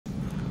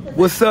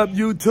What's up,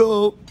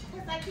 YouTube?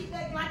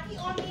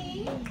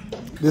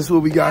 This is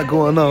what we got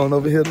going on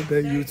over here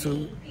today,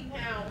 YouTube.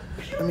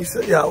 Let me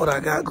show y'all what I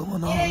got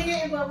going on.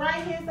 Yeah, but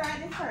right here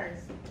side this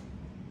first.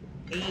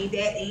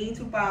 Ain't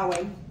too far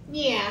away.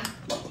 Yeah.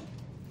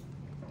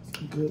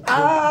 Good.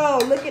 Oh,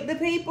 look at the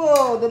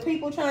people. The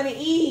people trying to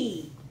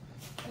eat.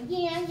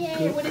 Yeah.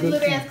 Good with this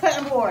little ass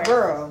cutting board.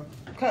 Girl,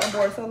 cutting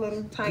board so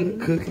little tiny.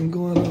 Good cooking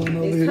going on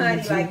over here.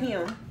 It's tiny like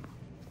him.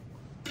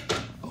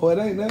 Oh, it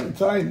ain't nothing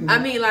tiny. I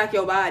mean, like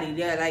your body.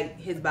 Yeah, like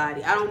his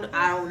body. I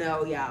don't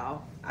know,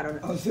 y'all. I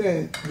don't know. I'm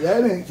saying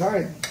that ain't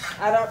tiny.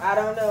 I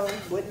don't know.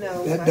 Wouldn't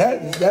know.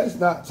 That's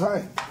not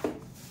tiny.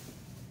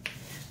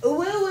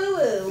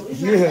 Woo.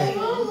 Yeah.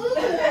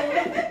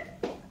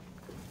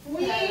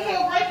 We ain't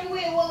here working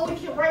with what we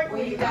can work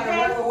with. You gotta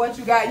work with what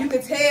you got. You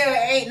can tell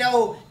it ain't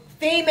no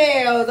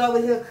females over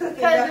here cooking.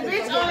 Because the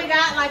bitch only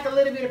got like a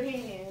little bit of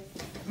penis.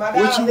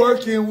 What you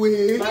working with?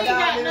 He ain't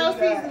got no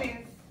seasonings.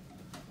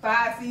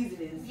 5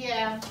 seasonings.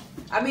 Yeah.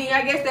 I mean,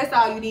 I guess that's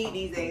all you need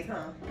these days,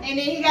 huh? And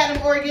then he got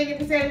them organic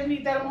potatoes and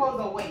he throw them hoes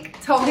away.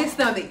 Told his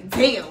stomach,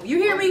 damn, you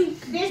hear me?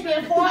 Bitch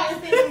been farting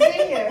since he's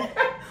been here.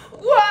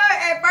 What?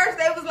 At first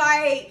they was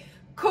like,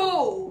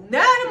 cool.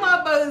 Now the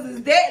motherfuckers is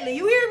deadly.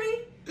 You hear me?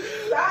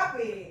 Stop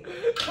it.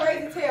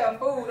 Crazy tell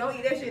food. Don't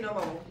eat that shit no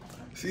more.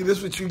 See,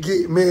 this what you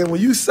get, man. When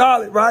you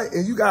solid, right,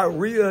 and you got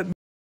real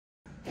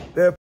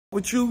that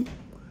with you,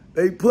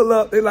 they pull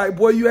up. They like,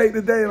 boy, you ate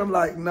today, and I'm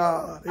like,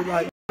 nah. They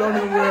like, don't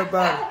even worry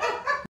about it.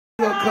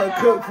 We gonna come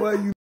cook for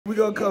you. We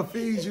gonna come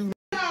feed you.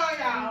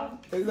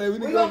 They say, we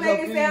gonna make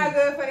it sound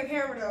good for the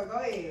camera though. Go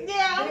ahead.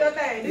 Yeah. Do your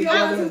thing. Do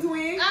your two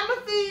twins. I'ma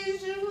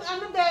feed you.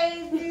 I'ma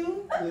bathe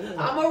you. Yeah.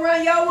 I'ma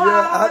run your water.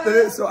 Yeah,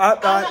 after that, so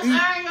after I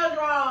eat, iron your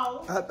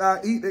drawers. After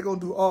I eat, they gonna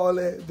do all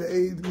that. The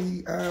aid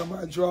me, iron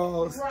my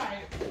drawers.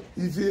 Right.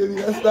 You feel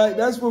me?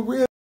 That's what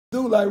real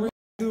do. Like real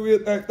do real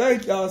thing.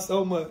 Thank y'all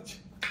so much.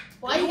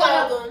 Why you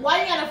got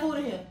no food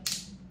in here?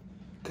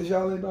 Cause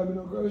y'all ain't buy me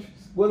no groceries.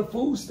 What are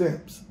food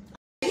stamps?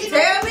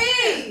 Tell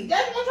me.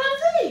 That's what I'm trying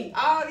to see.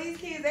 All these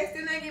kids, they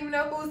still ain't giving me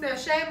no food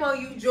stamps. Shame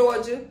on you,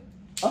 Georgia.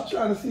 I'm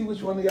trying to see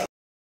which one of y'all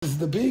is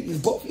the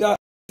biggest. Both of y'all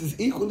is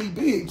equally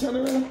big. Turn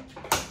around.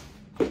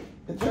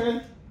 And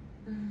turn.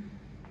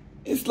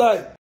 It's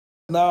like,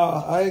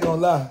 nah, I ain't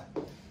gonna lie.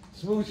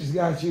 Smooches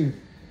got you.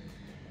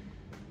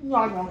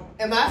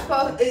 Am I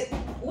supposed to,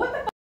 what the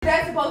f is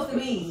that supposed to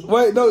mean?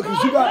 Wait, no,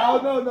 because you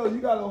got,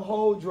 you got on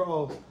whole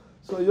drawers.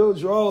 So your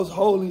drawers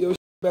holding your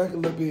back a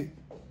little bit.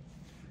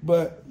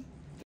 But,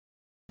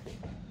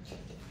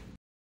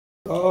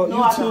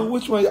 YouTube,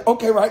 which one?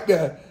 Okay, right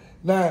there.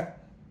 Now,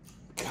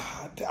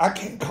 God, I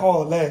can't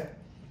call that.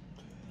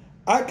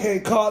 I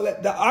can't call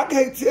that. I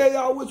can't tell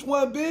y'all which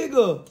one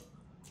bigger.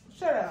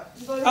 Shut up.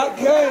 I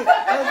can't.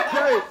 That's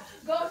crazy.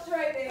 Go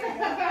straight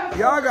there.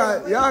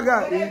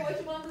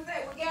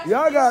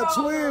 Y'all got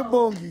twin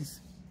bungies.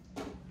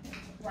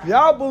 Right.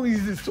 Y'all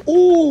bungies is,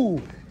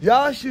 ooh,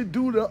 y'all should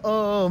do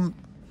the,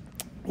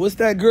 what's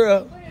that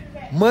girl?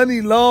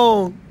 Money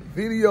Long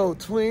video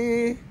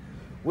twin.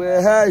 Where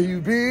have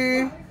you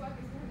been?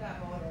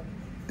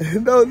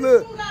 No,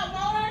 look.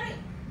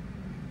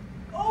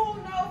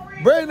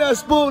 Bring that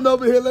spoon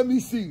over here. Let me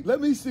see.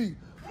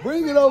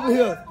 Bring it over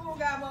here.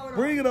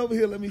 Bring it over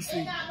here. Let me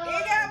see. It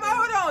got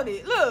mold on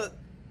it. Look.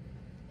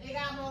 It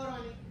got mold on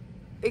it.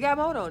 It got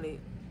mold on it.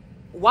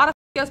 Why the f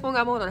your spoon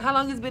got mold on it? How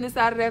long has it been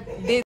inside of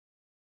this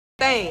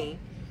thing?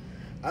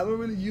 I don't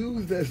really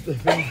use that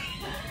stuff.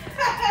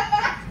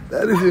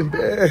 That is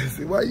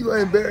embarrassing. Why you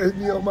gonna embarrass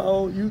me on my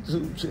own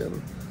YouTube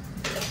channel?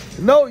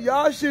 No,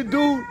 y'all should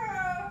do.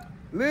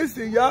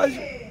 Listen,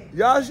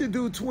 y'all should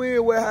do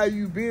twin where how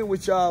you been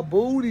with y'all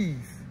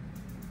booties.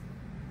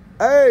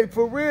 Hey,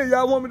 for real,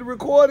 y'all want me to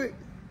record it?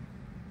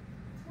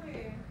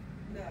 Twin,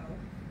 no.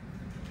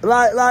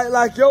 Like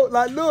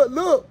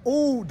look.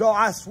 Ooh, dog,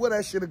 I swear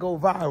that shit'll go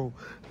viral.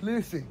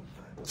 Listen,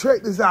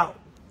 check this out.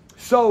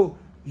 So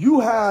you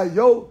have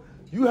your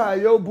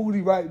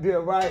booty right there,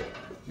 right?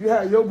 You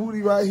have your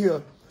booty right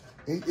here,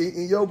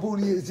 and your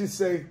booty is just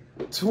say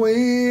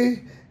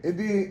twin. And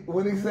then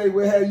when they say,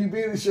 where have you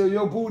been? And show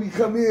your booty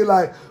come in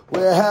like,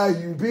 where have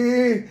you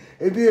been?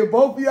 And then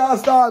both of y'all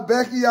start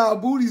backing y'all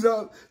booties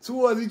up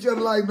towards each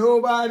other like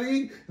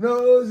nobody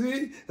knows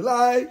it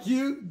like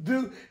you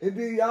do. And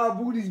then y'all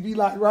booties be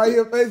like right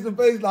here face to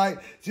face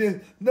like, just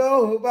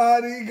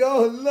nobody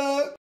gonna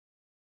look.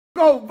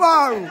 Go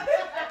viral.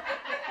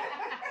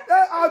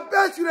 I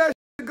bet you that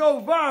shit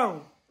go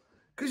viral.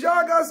 Cause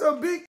y'all got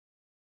some big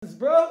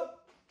bro.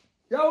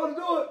 Y'all wanna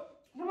do it?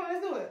 Come on,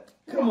 let's do it.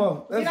 Come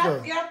on, let's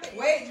go.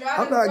 Wait,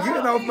 I'm not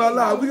getting off my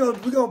live. We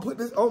gonna put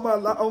this on my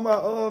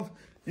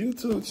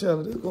YouTube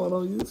channel. This is going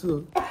on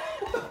YouTube.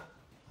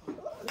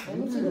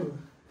 YouTube.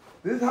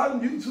 This is how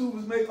the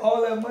YouTubers make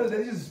all that money.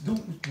 They just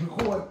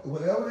record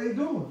whatever they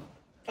doing.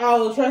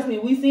 Oh, trust me,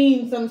 we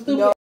seen some stupid.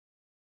 No.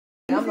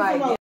 I'm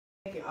like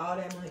making all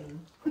that money.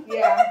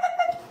 Yeah.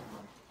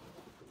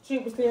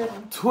 Shit was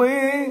terrible.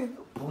 Twin,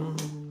 boom,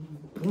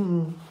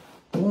 boom,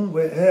 boom.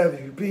 Where have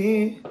you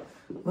been?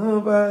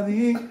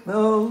 Nobody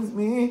knows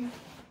me.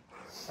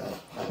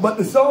 But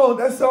that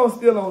song's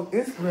still on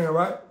Instagram,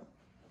 right?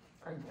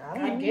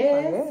 I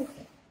guess.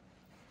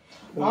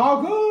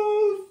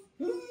 August.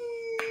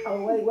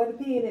 Oh wait, what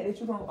the pin that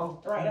you want? Oh,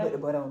 right there.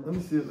 Let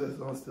me see if that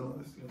song's still on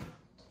Instagram.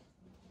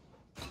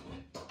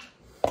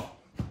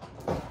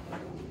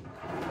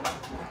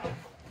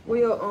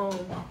 We'll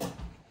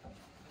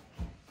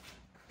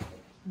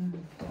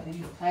they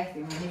use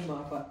plastic on these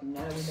motherfuckers.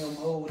 Now we know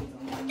mold is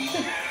on them.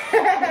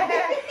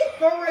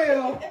 For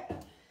real.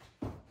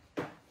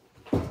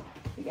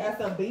 You got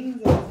some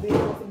beans in this big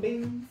with some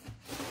beans.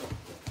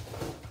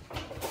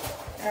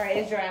 Alright,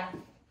 it's dry.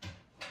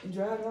 It's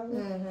dry,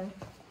 mm-hmm.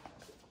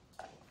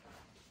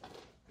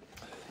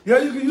 Yeah,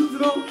 you can use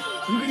it on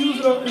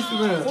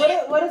Instagram.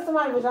 What if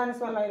somebody vagina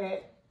smell like that?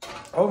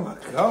 Oh my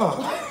God.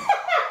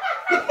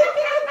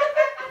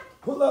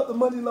 Pull up the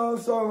Money Long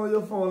song on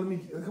your phone. Let me,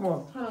 come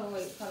on. Hold on.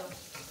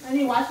 I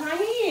need to wash my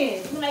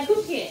hands. I'm like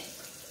cooking.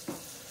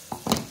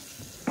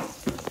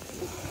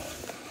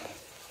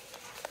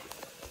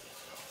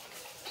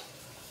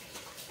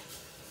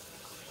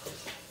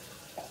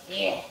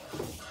 Yeah.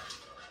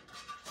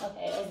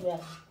 Okay, that's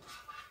better.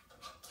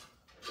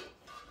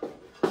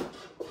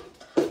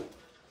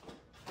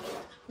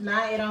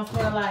 Now it don't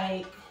smell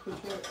like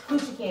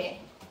coochie cat.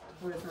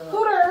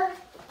 Cooter.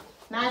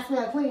 Now it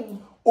smell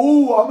clean.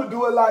 Ooh, I'm gonna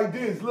do it like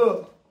this.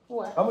 Look.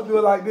 What? I'm gonna do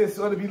it like this.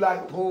 So it'll be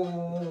like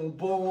boom,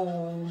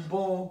 boom,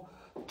 boom,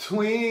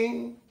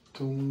 twing,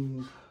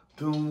 doom,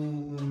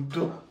 doom,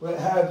 doom. Where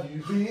have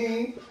you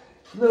been?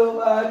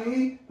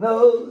 Nobody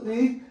knows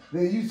me.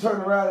 Then you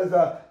turn around and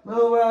say,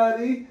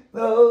 nobody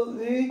knows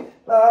me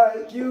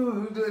like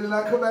you do. And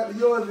I come back to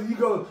yours and you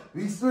go,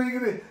 be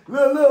swinging it.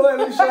 Look, wait,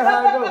 let me show you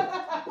how it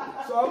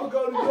goes. So I'm gonna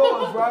go to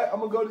yours, right? I'm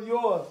gonna go to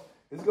yours.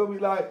 It's gonna be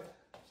like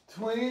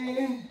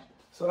twing.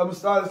 So I'm gonna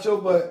start at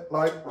your butt,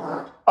 like,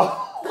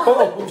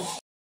 oh,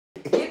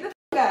 shit. Get the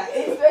f out.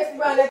 Especially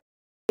around that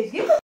bitch.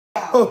 Get the f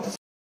out. Oh,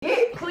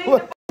 Get clean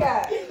the f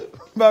out.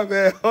 My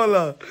bad, hold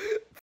on.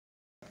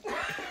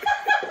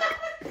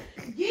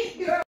 Get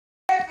your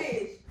that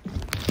bitch.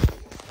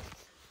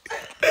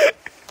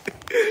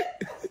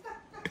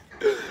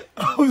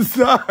 I'm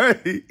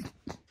sorry.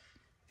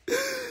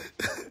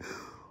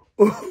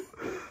 I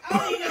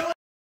don't even know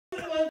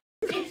what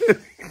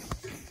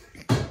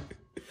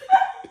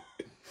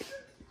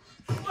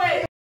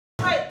Wait,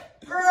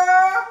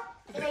 girl.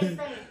 It ain't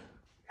safe.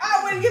 I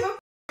wouldn't give a f.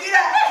 Get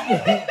out.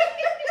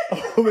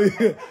 Oh,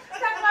 man.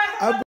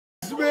 I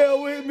smell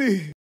with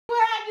me.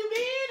 Where have you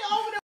been?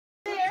 Over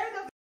there.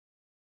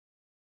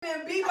 Been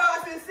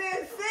beatboxing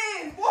since.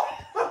 What?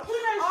 I'm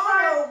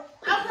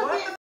gonna be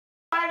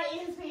part of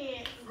his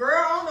head. Girl, I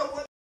don't know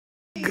what.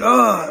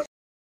 God.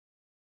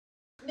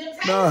 Them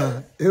taters.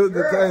 Nah, it was the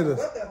Girl, taters.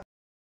 what the?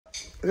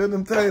 It was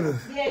them taters.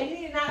 Yeah, you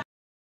need not.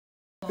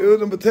 It was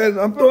them potatoes.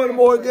 I'm throwing them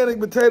organic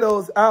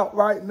potatoes out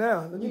right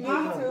now. You need to.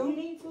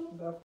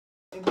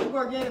 If you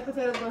organic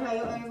potatoes gonna have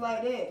your things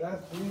like that.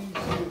 That's sweet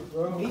shit,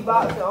 bro.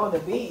 Beatboxing on the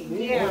beat.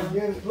 Yeah.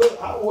 Organic.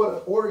 Look, I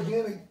ordered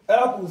organic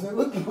apples and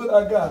look at what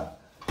I got.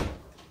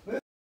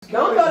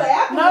 Don't throw the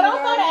apples. No,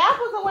 don't throw the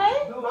apples away.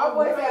 No, my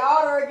boy said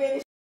all the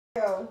organic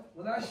shit.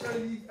 When I show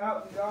you these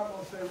apples, y'all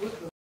gonna say, what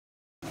the?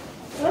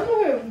 Look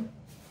at him.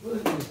 What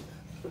is this?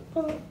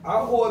 I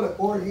ordered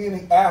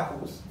organic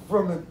apples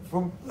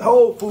from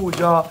Whole Foods,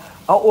 y'all.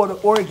 I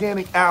ordered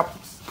organic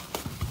apples.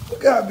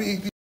 Look how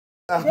big these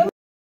apples.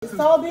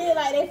 So big,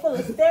 like they full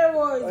of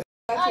steroids.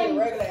 I take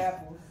regular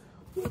apples.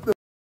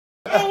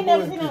 I ain't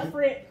never seen that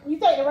fruit. You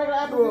take the regular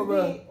apples.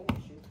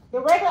 The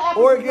regular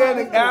apples.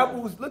 Organic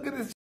apples. Look at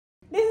this.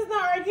 This is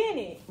not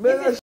organic. Man,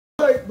 that's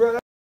straight, bro.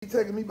 That's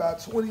taking me about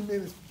 20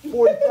 minutes,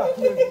 45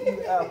 minutes to eat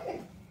an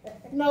apple.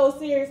 No,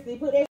 seriously.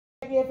 Put that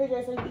in your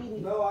refrigerator so you can eat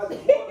it. No,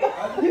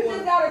 you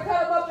just gotta cut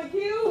them up in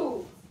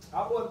cubes.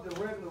 I ordered the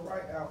regular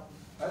white apples.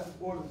 I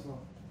just ordered some.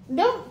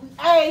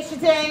 Hey,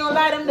 Shantae ain't gonna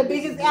lie, them the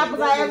biggest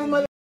apples I ever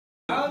mother.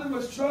 I don't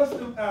even trust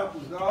them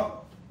apples,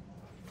 dog.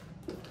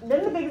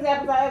 Them the biggest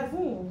apples I ever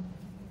seen.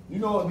 You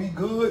know it'd be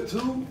good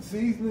too,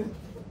 seasoning.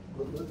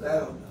 But look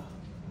at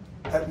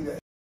that. Happy that.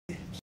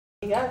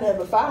 You got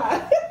number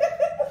 5.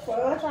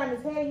 Well, I'm trying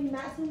to tell you,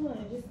 not too much,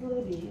 just a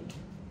little bit.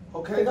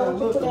 Okay, now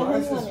look, the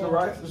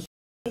rice is.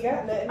 You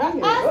got nothing. I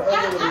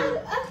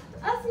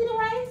see the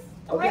rice.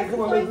 Okay,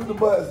 come on, let's do the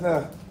butts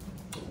now.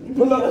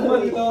 Pull up the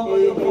money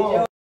on your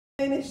phone.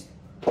 Finished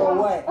or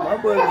what? My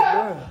butt is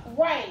done.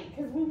 Right,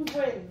 because we was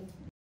ready.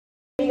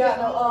 You got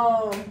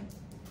no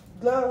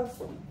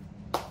gloves?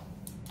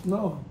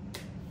 No.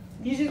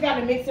 You just got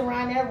to mix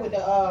around there with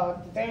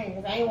the thing,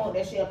 because I ain't want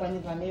that shit up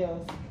underneath my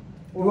nails.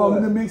 You want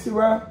me to mix it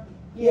around?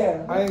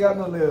 Yeah. I ain't got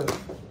no nails.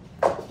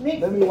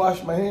 Let me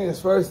wash my hands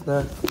first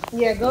now.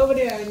 Yeah, go over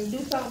there and do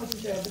something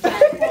with yourself.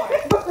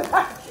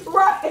 Besides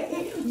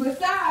right.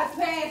 Besides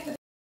pass the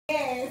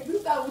ass, do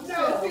something with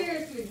yourself. No,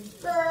 seriously.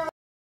 Girl,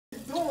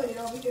 doing it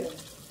over here.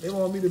 They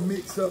want me to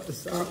mix up the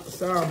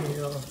salmon,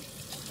 y'all.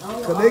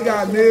 Because they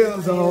got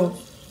nails on.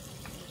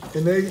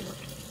 And they...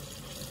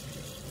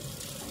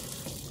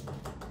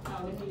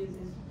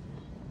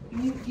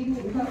 You give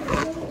me the cup.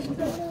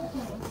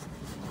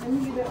 Let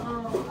me get a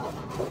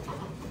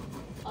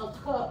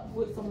cup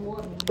with some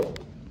water.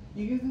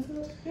 You use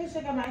this cup? This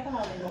shit got my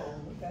alcohol in it.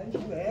 Okay, you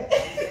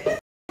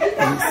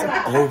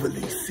bad.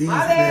 Overly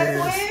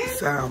seasoned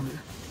salmon.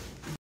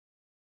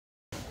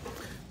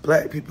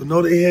 Black people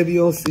know they heavy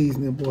on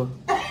seasoning, boy.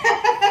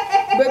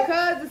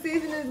 Because the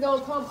seasoning is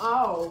gonna come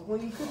off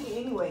when you cook it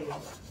anyway.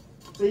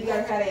 So you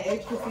gotta have that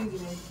extra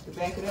seasoning to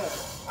back it up.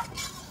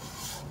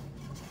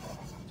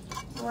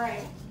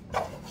 Right.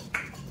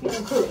 He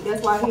don't cook.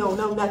 That's why he don't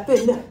know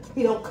nothing.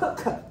 He don't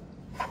cook.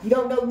 You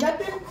don't know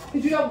nothing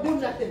because you don't do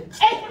nothing.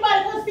 Ain't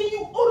nobody gonna see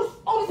you. Otis.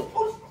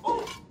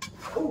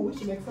 Oh, we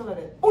should make some of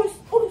that. Otis.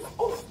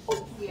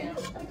 Yeah.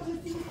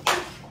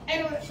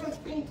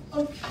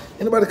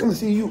 Anybody come to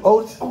see you,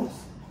 Otis?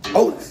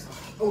 Otis.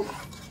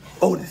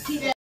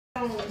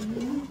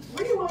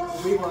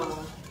 Rewind.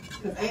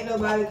 Because ain't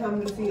nobody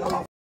coming to see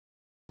Otis.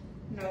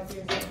 No,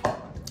 seriously.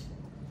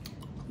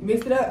 You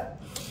mixed it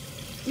up.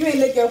 You ain't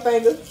lick your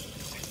fingers.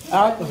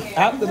 After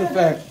the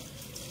fact.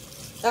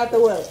 After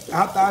what?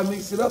 After I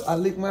mix it up, I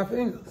lick my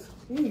fingers.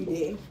 You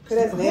did. Because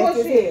that's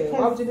nasty as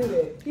hell. Why would you do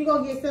that? You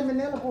gonna get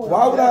salmonella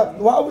poisoning.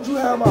 Why would you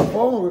have my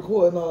phone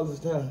recording all this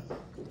time?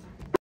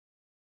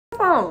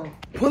 Phone.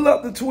 Pull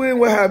up the twin,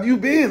 where have you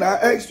been? I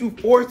asked you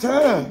 4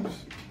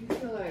 times.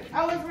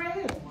 I was right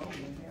here.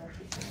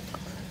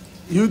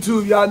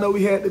 YouTube, y'all know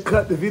we had to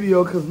cut the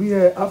video because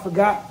I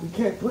forgot we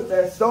can't put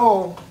that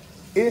song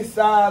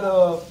inside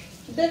of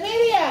the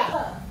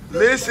video.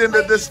 Listen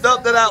to the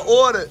stuff that I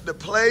ordered, the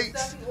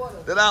plates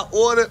that I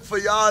ordered for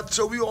y'all,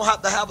 so we don't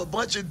have to have a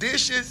bunch of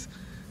dishes.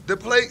 The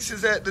plates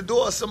is at the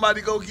door.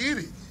 Somebody go get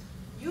it.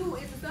 You,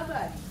 it's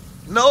somebody.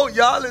 No,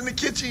 y'all in the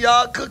kitchen,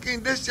 y'all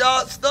cooking this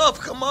y'all stuff.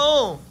 Come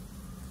on.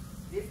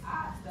 This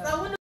our stuff.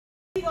 So when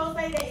you gonna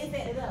say that it's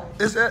at the door?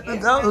 It's at the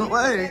door.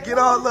 Wait, get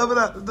all of it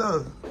out the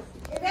door.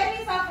 If that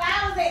means some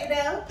flowers at the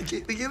door.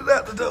 Get it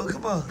out the door.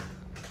 Come on.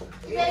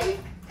 Baby.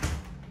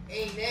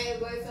 Ain't that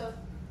but some?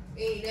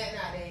 Ain't that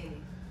not ain't it?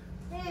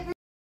 Hey,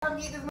 come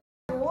get this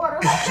water.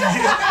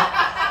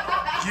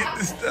 Get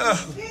the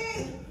stuff. You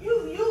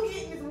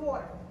get this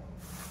water.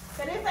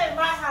 So this ain't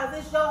my house,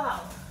 this your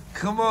house.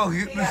 Come on,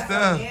 get the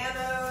stuff.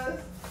 Bananas.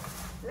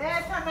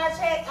 Last time I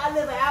checked, I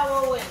live an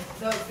hour away.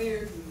 No,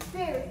 seriously.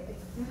 Seriously.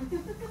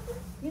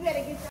 You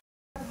better get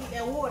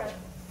that water.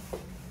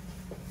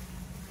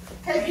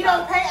 Cause you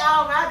don't pay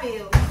all my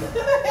bills.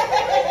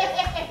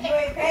 You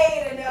ain't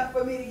paid enough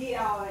for me to get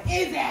all that.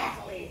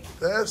 Exactly.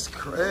 That's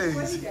crazy.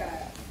 What you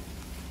got?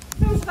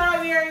 Some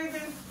strawberries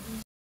and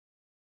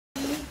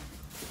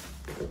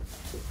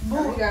boo.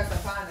 You got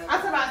some pineapple.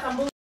 I'm talking about some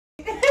boo.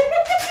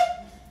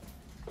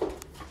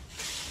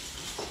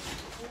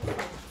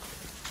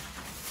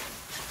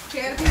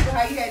 Tell the people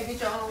how you had to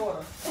get your own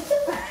water.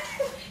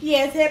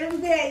 Yeah, tell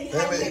them that.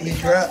 That made me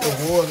grab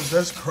the waters.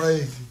 That's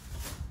crazy.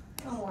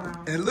 Oh,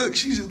 wow. And look,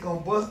 she's just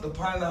gonna bust the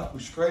pineapple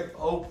straight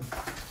open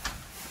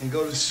and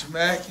go to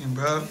smacking,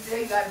 bro. You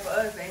say you got it for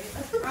us, ain't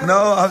it?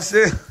 No, I'm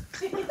saying.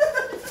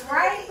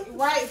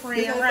 Right,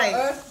 friend,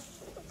 right.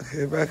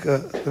 Okay, back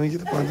up. Let me get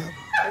the pineapple.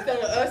 Is that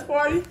an us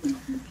party?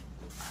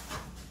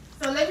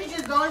 So let me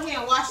just go ahead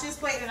and wash this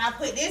plate and I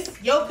put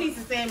your piece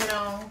of salmon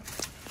on.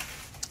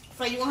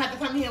 So you won't have to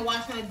come here and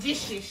wash no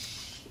dishes.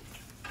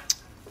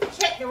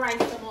 Check the rice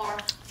tomorrow.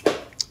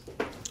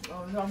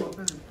 Oh, no,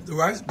 the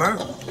rice burnt.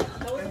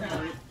 No, it's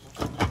not.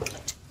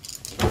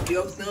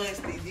 Your son's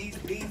these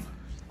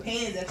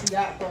pans that you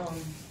got from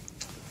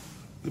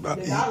It's about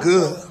to be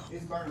good.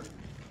 It's burnt.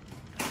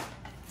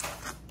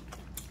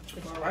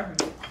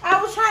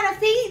 I was trying to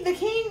feed the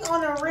king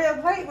on a real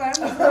plate, but I'm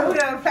just going to put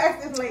it on a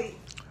plastic plate.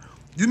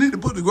 You need to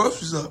put the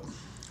groceries up.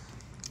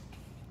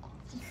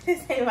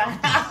 This ain't my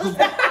house.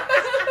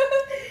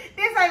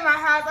 This ain't my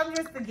house. I'm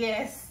just a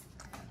guest.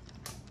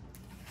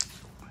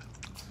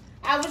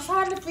 I was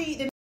trying to feed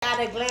the out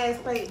of glass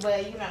plate,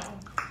 but you know.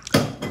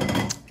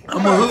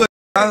 I'm a hood.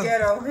 He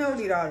don't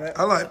need all that.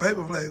 I like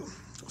paper plate.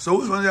 So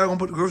which one of y'all gonna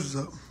put the groceries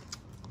up?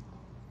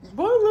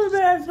 Boy, little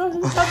ass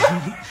groceries.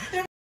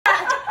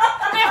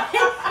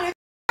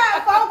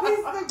 4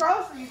 pieces of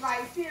groceries,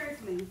 like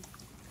seriously.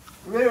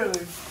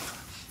 Literally.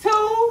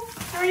 2,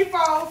 3,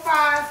 4,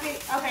 5,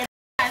 6. Okay,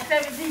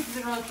 7 pieces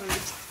of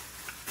groceries.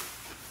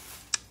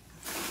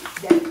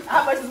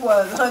 How much it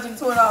was?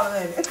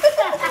 $120 in it.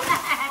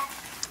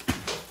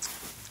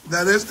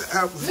 Now there's the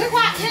apples. Look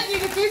how empty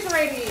the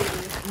refrigerator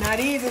is. Now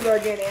these is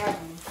organic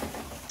apples.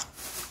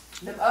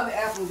 Them other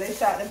apples, they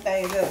shot them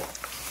things up.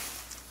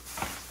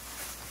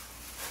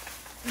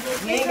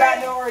 You ain't got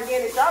no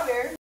organic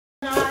strawberries.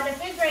 No, the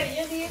refrigerator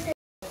empty as hell.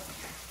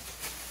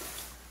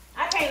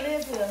 I can't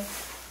live here.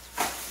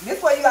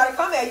 This way you gotta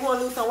come at. You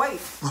wanna lose some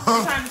weight.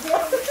 I'm trying to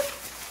tell you.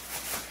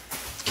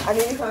 I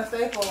need to come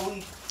stay for a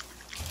week.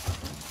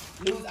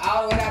 Lose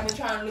all what I've been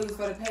trying to lose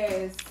for the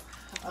past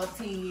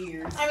 10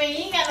 years. I mean, you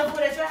ain't got no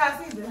food at your house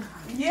either.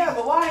 Yeah,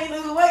 but why ain't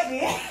losing weight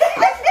then?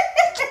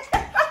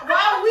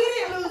 Why we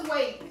didn't lose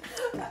weight?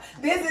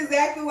 This is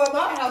exactly what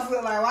my house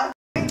look like. Why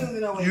ain't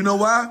losing no weight? You know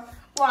why?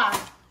 Why?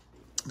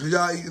 Because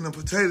y'all eating the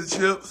potato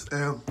chips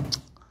and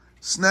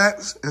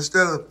snacks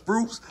instead of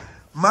fruits.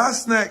 My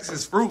snacks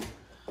is fruit.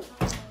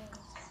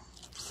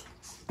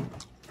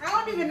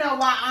 I don't even know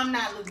why I'm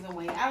not losing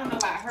weight. I don't know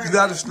about her. You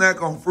got to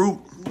snack on fruit.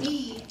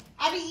 Me.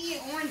 I be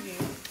eating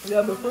oranges.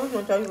 Yeah, but fruit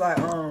don't taste like,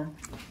 don't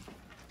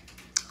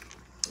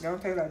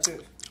taste like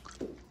chips.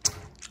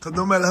 Because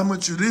no matter how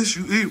much you eat,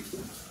 you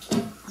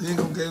ain't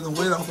going to gain no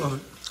weight off of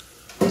it.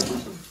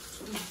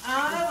 I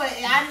don't know, but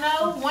I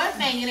know one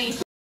thing. It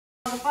ain't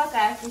motherfucker.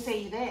 I can tell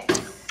you that.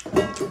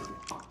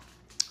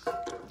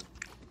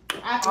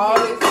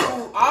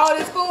 All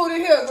this food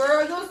in here,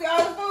 girl. You don't see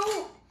all the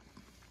food?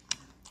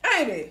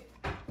 Ain't it?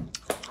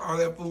 All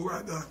that food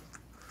right there.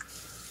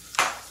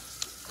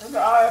 Look at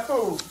all that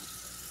food.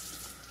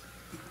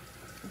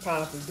 I'm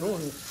trying to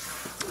doing it.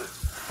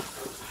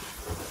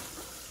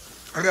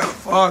 I got a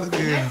fart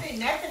again.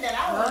 Nothing that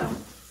I want.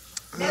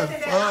 Nothing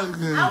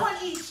that I want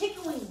to eat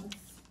chicken wings.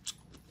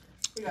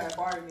 We got a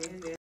fart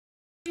again.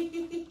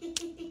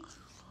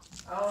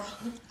 Oh,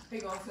 he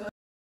gonna tell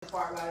the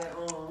fart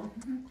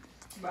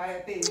by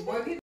that thing.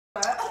 Boy, get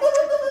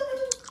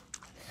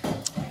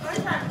I'm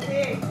trying to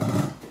tell you.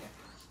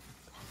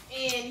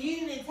 And you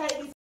need to take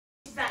these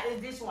out of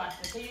the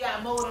dishwasher so you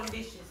got mold on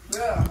dishes.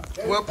 Yeah.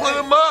 Well, put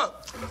them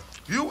up.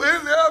 You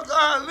in there,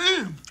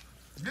 Eileen.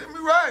 Get me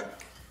right.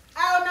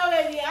 I don't know,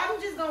 baby. I'm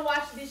just going to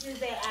wash the dishes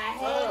that I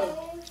have.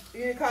 You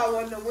didn't call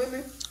one of the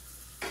women?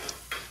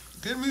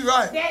 Get me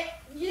right.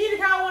 You need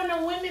to call one of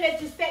the women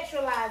that you're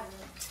sexualizing.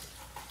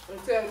 And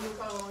tell them you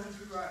call one of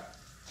them right.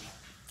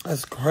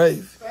 That's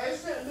crazy. They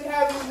shouldn't be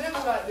having you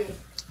living like this.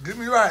 Get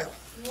me right.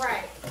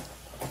 Right.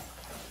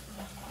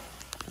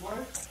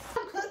 What?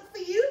 I'm cook for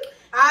you.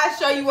 I'll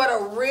show you what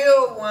a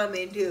real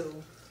woman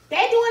do.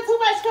 They doing too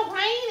much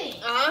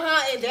complaining.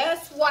 And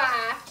that's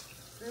why.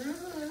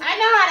 I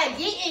know how to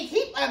get and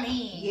keep them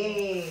in.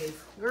 Yes.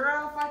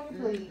 Girl, fucking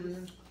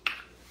please.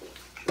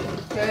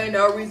 There ain't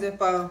no reason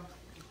for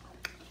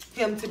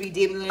him to be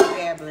dibbling and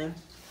dabbling.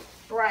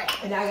 Right.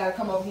 And I gotta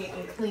come over here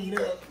and clean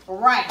up.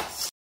 Right.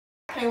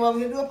 Came over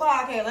here to do a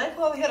podcast. I ain't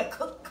come over here to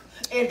cook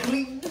and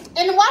clean.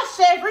 And watch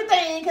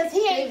everything, because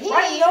he ain't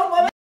Right, yo,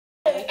 mama.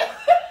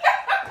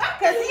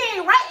 Because he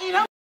ain't writing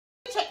no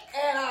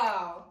At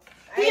all.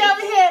 He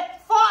over here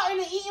farting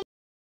and eating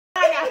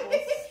pineapples.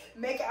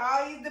 Making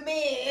all these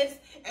demands.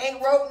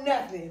 Ain't wrote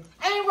nothing.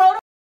 Ain't wrote a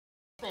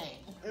thing.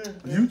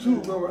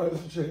 YouTube gonna write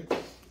us a check.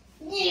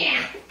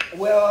 Yeah.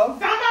 Well,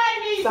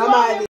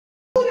 Somebody needs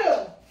to do.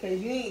 Cause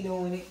you ain't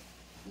doing it.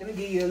 Let me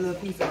give you a little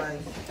piece of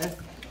rice.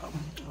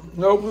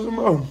 No, put some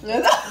more.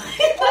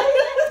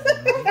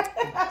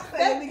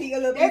 Let me give you a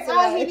little piece That's of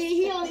all rice. he did.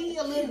 He only eat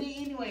a little bit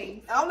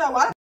anyway. I don't know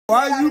why.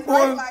 Why you going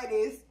pouring? like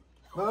this?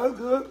 No, that's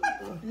good.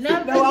 No,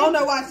 I don't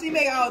know why she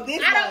make all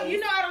this. I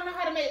don't know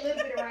how to make a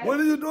little bit of rice. What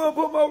are you doing?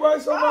 Put more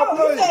rice on my Oh,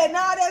 plate. he said,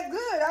 "Nah, that's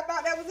good." I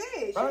thought that was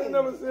it. I ain't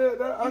never said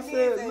that. I You did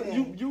said say that.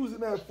 you using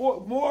that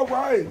fork. More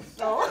rice.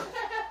 Oh.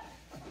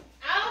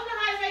 I don't know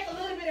how to make a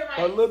little bit of rice.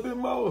 A little bit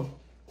more.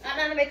 I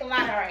know how to make a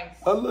lot of rice.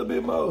 A little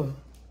bit more.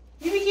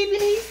 You be keeping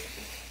these?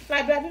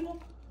 Like black people?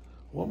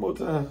 One more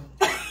time.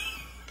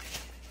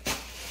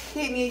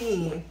 Hit me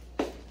again.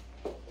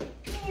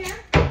 Yeah.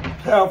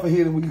 Half a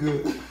hit and we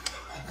good.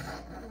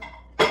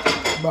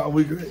 About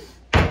we great.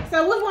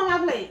 So what's on my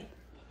plate?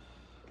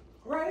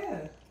 Right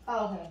here.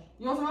 Oh, okay.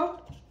 You want some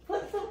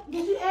more?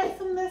 Did you add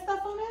some of that stuff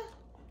on there?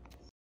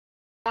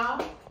 No.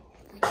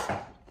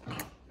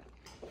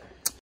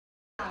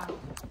 I'm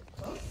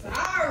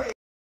sorry.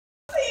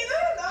 Tina,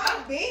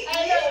 don't beat me.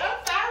 Hey, look, I'm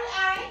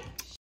sorry,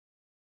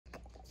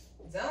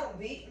 Don't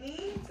beat me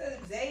to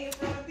the day in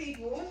front of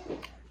people.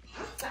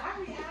 I'm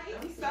sorry,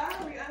 I'm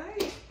sorry,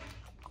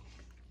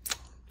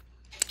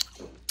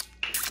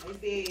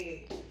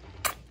 They said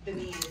the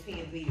need is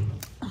hands leaving.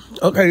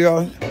 Okay,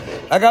 y'all.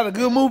 I got a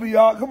good movie,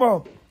 y'all. Come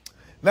on.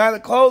 Now to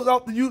close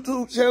off the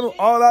YouTube channel,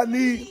 all I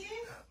need,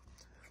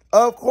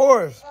 of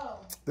course,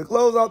 to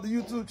close off the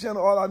YouTube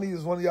channel, all I need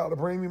is one of y'all to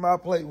bring me my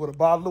plate with a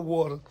bottle of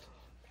water.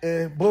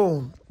 And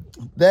boom,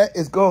 that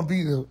is going to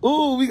be the,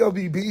 ooh, we going to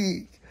be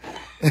big.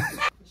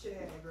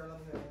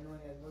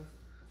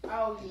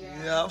 Oh,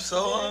 yeah. Yeah, I'm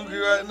so hungry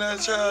right now,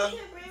 child.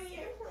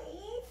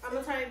 I'm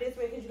going to turn it this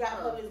way because you got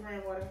to put this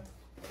rainwater.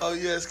 Oh,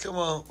 yes, come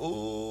on.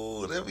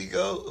 Ooh, there we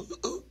go.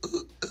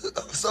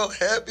 I'm so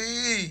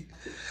happy.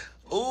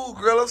 Ooh,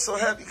 girl, I'm so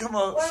happy. Come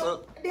on.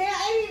 Well, Dad,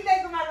 I didn't even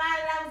think of my line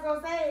that I was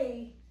going to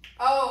say.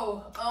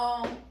 Oh,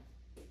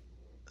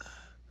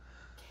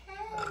 Hey,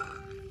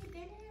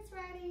 dinner's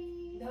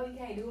ready. no, you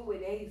can't do it with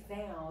Dave's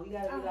sound. You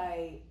gotta be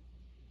like,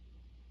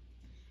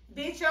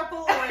 Bitch, your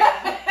food ready.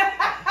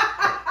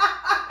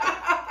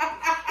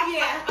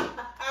 Yeah.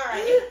 All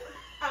right.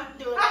 I'm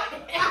doing it.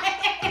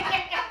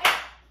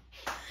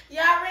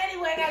 Y'all ready?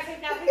 Wait, I gotta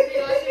take out pictures of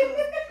your shoes.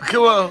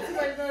 Come on. Too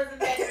much noise in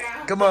the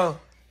background. Come on.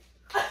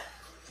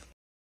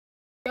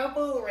 Your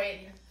food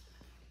ready.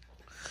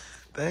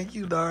 Thank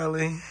you,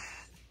 darling.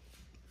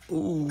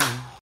 Ooh.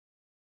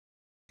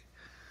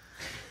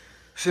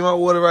 See my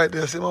water right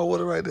there. See my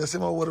water right there. See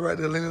my water right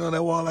there. Leaning on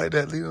that wall like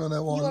that. Leaning on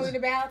that wall. You want me to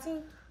bow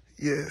too?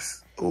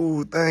 Yes.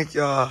 Ooh, thank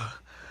y'all.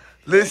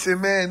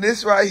 Listen, man,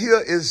 this right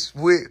here is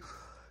with,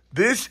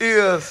 this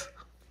is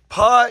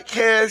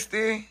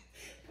podcasting,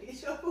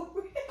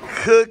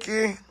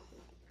 cooking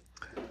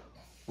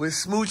with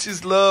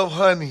Smooches Love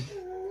Honey.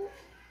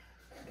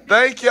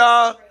 Thank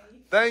y'all.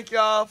 Thank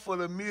y'all for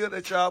the meal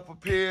that y'all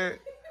prepared.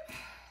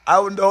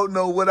 I don't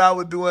know what I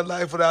would do in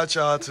life without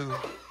y'all too.